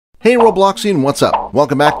Hey Robloxian, what's up?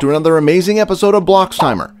 Welcome back to another amazing episode of Blox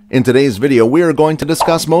Timer. In today's video, we are going to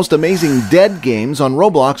discuss most amazing dead games on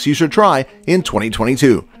Roblox you should try in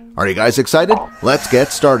 2022. Are you guys excited? Let's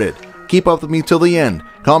get started. Keep up with me till the end,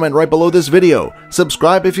 comment right below this video,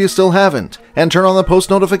 subscribe if you still haven't, and turn on the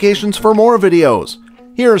post notifications for more videos.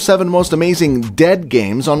 Here are 7 most amazing dead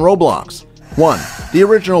games on Roblox. 1. The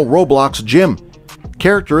original Roblox Gym.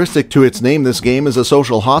 Characteristic to its name, this game is a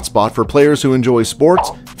social hotspot for players who enjoy sports,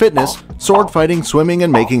 fitness, sword fighting, swimming,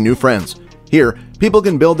 and making new friends. Here, people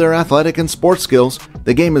can build their athletic and sports skills.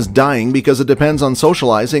 The game is dying because it depends on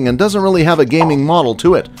socializing and doesn't really have a gaming model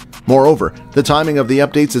to it. Moreover, the timing of the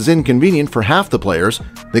updates is inconvenient for half the players.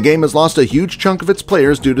 The game has lost a huge chunk of its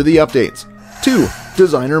players due to the updates. 2.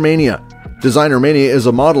 Designer Mania. Designer Mania is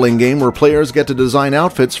a modeling game where players get to design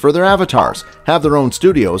outfits for their avatars, have their own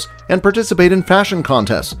studios, and participate in fashion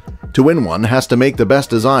contests. To win one has to make the best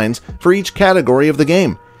designs for each category of the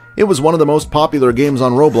game. It was one of the most popular games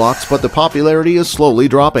on Roblox, but the popularity is slowly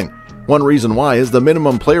dropping. One reason why is the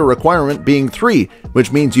minimum player requirement being 3,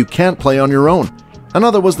 which means you can't play on your own.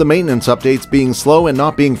 Another was the maintenance updates being slow and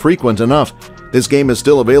not being frequent enough. This game is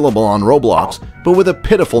still available on Roblox, but with a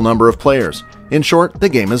pitiful number of players. In short, the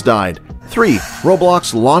game has died. 3.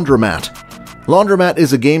 Roblox Laundromat. Laundromat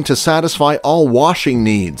is a game to satisfy all washing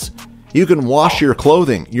needs. You can wash your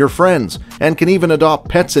clothing, your friends, and can even adopt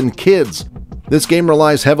pets and kids. This game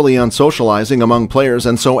relies heavily on socializing among players,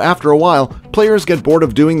 and so after a while, players get bored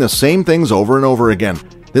of doing the same things over and over again.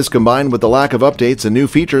 This combined with the lack of updates and new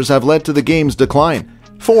features have led to the game's decline.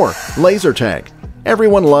 4. Laser Tag.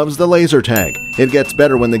 Everyone loves the laser tag. It gets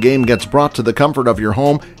better when the game gets brought to the comfort of your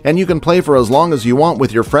home and you can play for as long as you want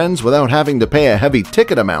with your friends without having to pay a heavy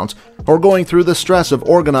ticket amount or going through the stress of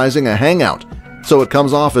organizing a hangout. So it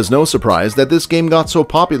comes off as no surprise that this game got so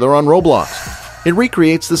popular on Roblox. It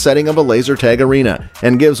recreates the setting of a laser tag arena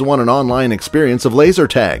and gives one an online experience of laser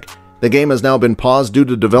tag. The game has now been paused due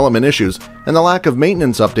to development issues and the lack of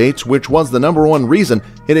maintenance updates, which was the #1 reason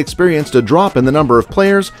it experienced a drop in the number of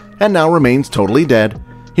players and now remains totally dead.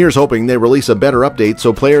 Here's hoping they release a better update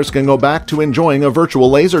so players can go back to enjoying a virtual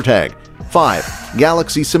laser tag. 5.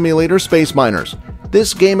 Galaxy Simulator Space Miners.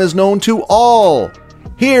 This game is known to all.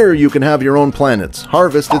 Here you can have your own planets,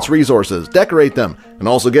 harvest its resources, decorate them, and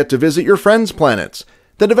also get to visit your friends' planets.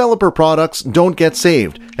 The developer products don't get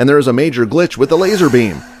saved, and there is a major glitch with the laser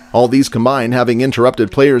beam. All these combined having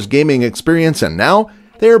interrupted players' gaming experience, and now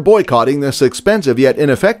they are boycotting this expensive yet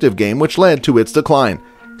ineffective game, which led to its decline.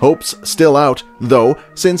 Hope's still out, though,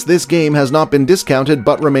 since this game has not been discounted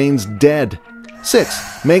but remains dead.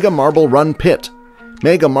 6. Mega Marble Run Pit.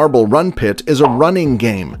 Mega Marble Run Pit is a running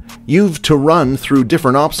game. You've to run through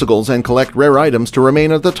different obstacles and collect rare items to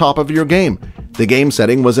remain at the top of your game. The game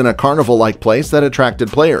setting was in a carnival-like place that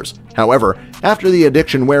attracted players. However, after the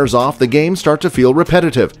addiction wears off, the games start to feel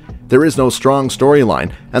repetitive. There is no strong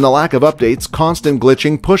storyline, and the lack of updates, constant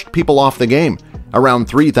glitching pushed people off the game. Around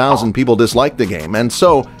 3,000 people disliked the game, and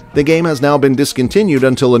so the game has now been discontinued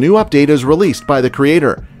until a new update is released by the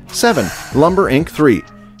creator. 7. Lumber Inc. 3.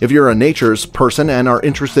 If you're a nature's person and are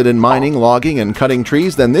interested in mining, logging, and cutting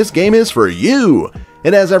trees, then this game is for you!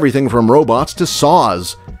 It has everything from robots to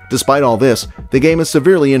saws. Despite all this, the game is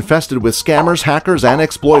severely infested with scammers, hackers, and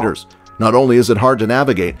exploiters. Not only is it hard to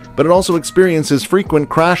navigate, but it also experiences frequent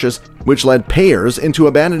crashes, which led players into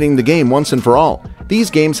abandoning the game once and for all. These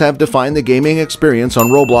games have defined the gaming experience on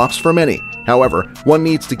Roblox for many. However, one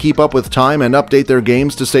needs to keep up with time and update their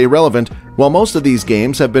games to stay relevant. While most of these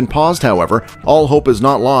games have been paused, however, all hope is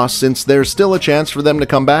not lost since there's still a chance for them to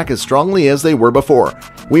come back as strongly as they were before.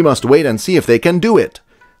 We must wait and see if they can do it.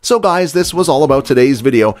 So guys, this was all about today's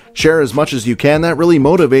video. Share as much as you can, that really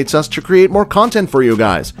motivates us to create more content for you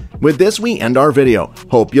guys. With this, we end our video.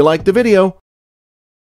 Hope you liked the video.